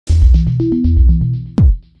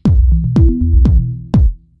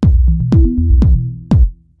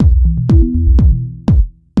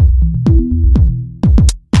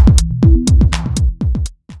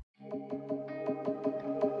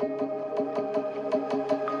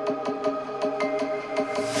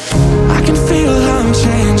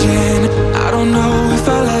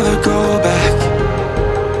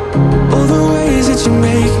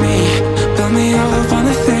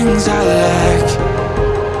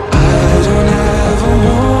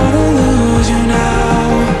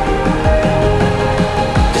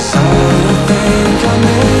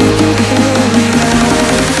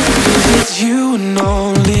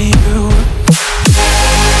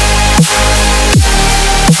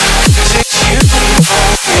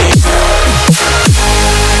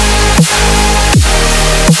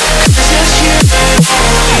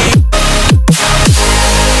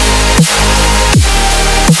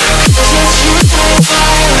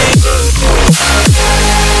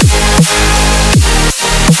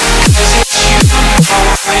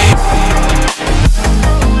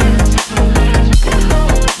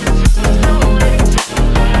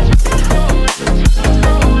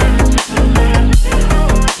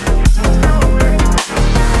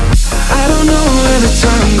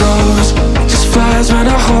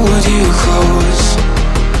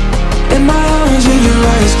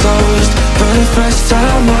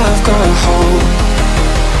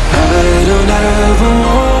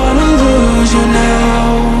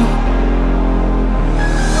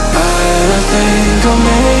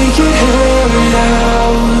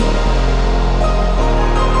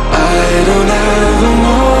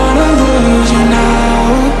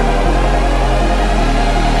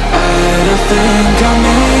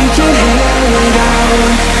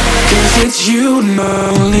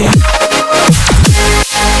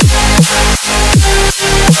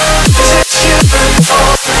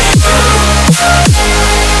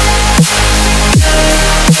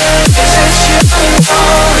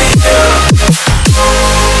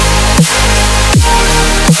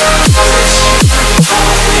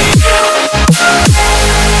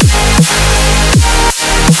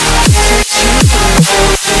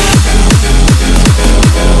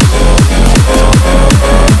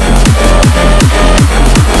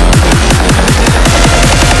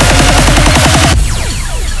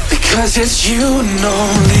It's you and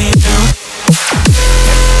only you.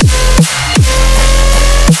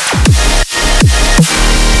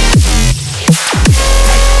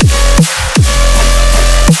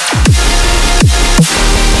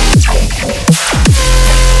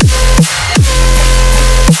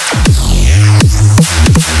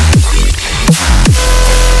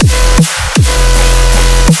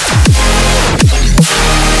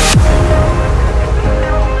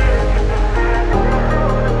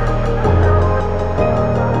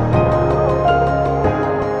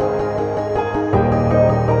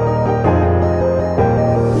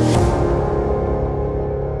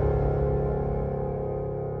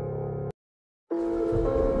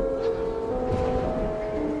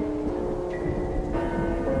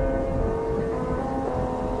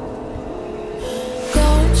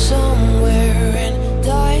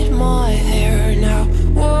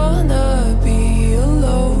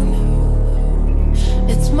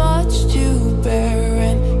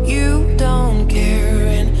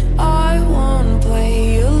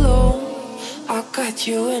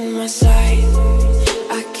 You in my sight,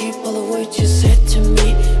 I keep all the words you said to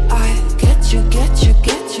me. I get you, get you,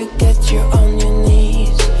 get you, get you on your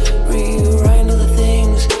knees. Rewrite all the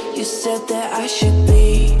things you said that I should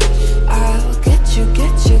be. I'll get you,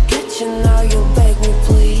 get you, get you, now you beg me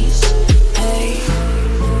please. Hey,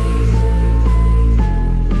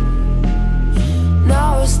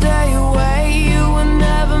 now I stay away, you were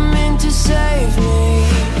never meant to save me.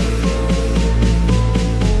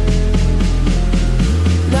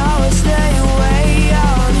 Stay away,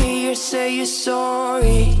 I wanna hear you say you're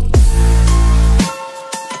sorry.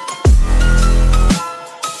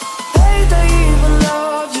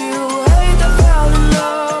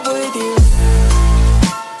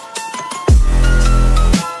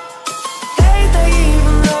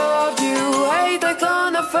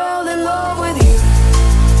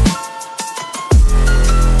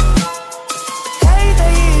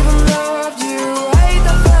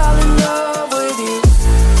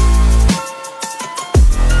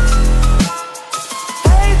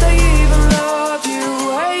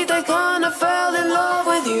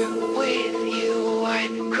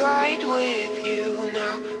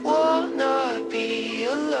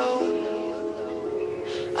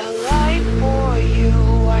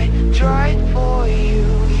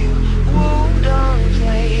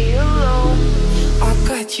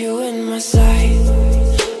 you in my sight.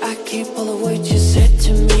 I keep all of what you said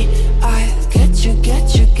to me. I get you,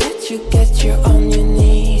 get you, get you, get you on your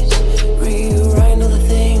knees. Rewrite all the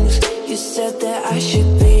things you said that I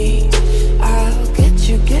should be. I'll get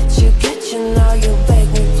you, get you, get you, now you beg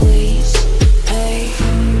me please. Hey,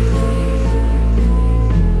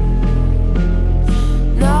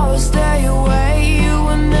 now I stay away, you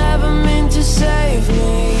were never meant to save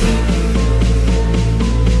me.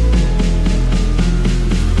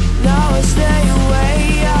 Now I stay away,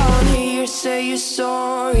 I wanna hear you say you're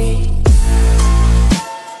sorry.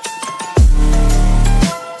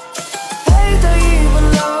 Hate I even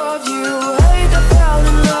love you, hate I fell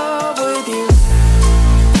in love with you.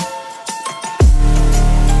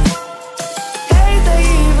 Hate I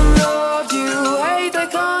even loved you, hate I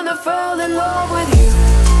kinda fell in love with you.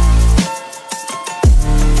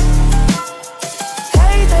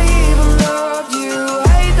 Hate I even loved you,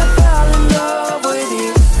 hate I fell in love with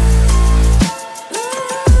you.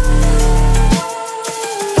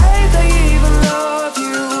 Hate I even loved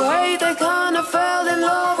you, hate I kinda fell in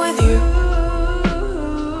love with you.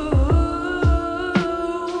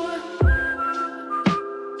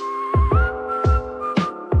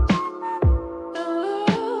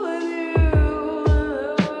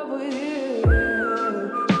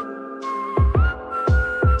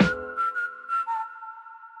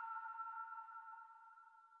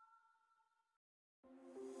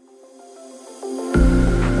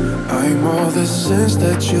 I'm all the sins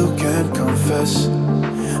that you can't confess.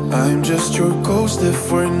 I'm just your ghost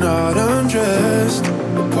if we're not undressed.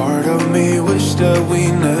 A part of me wish that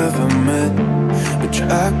we never met, but you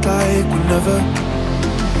act like we never.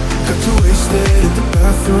 Got too wasted in the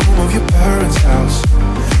bathroom of your parents' house.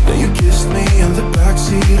 Then you kissed me in the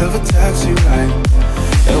backseat of a taxi ride.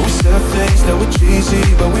 And we said things that were cheesy,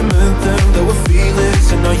 but we meant them, there were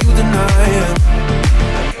feelings, and now you deny it.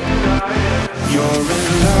 You're in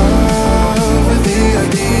love with the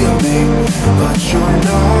idea of me, but you're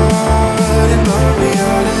not in my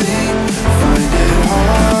reality. Find it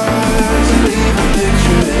hard to leave a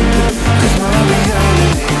picture in it, 'cause my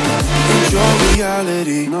reality ain't your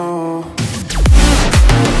reality, no.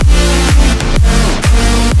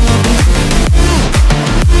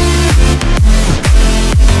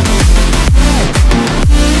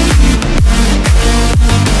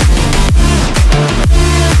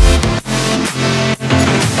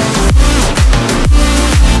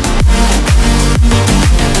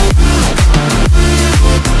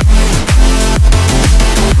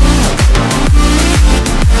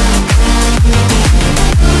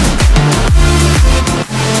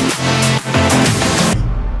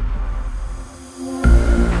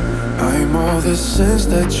 The sins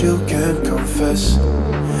that you can't confess.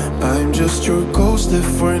 I'm just your ghost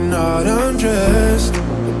if we're not undressed.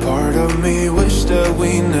 A part of me wish that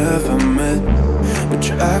we never met, but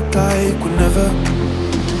you act like we never.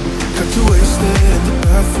 Got too wasted in the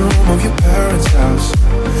bathroom of your parents' house.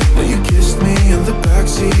 Then you kissed me in the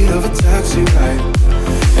backseat of a taxi ride.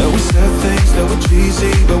 And we said things that were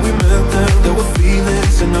cheesy, but we meant them, there were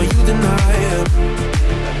feelings, and now you deny it.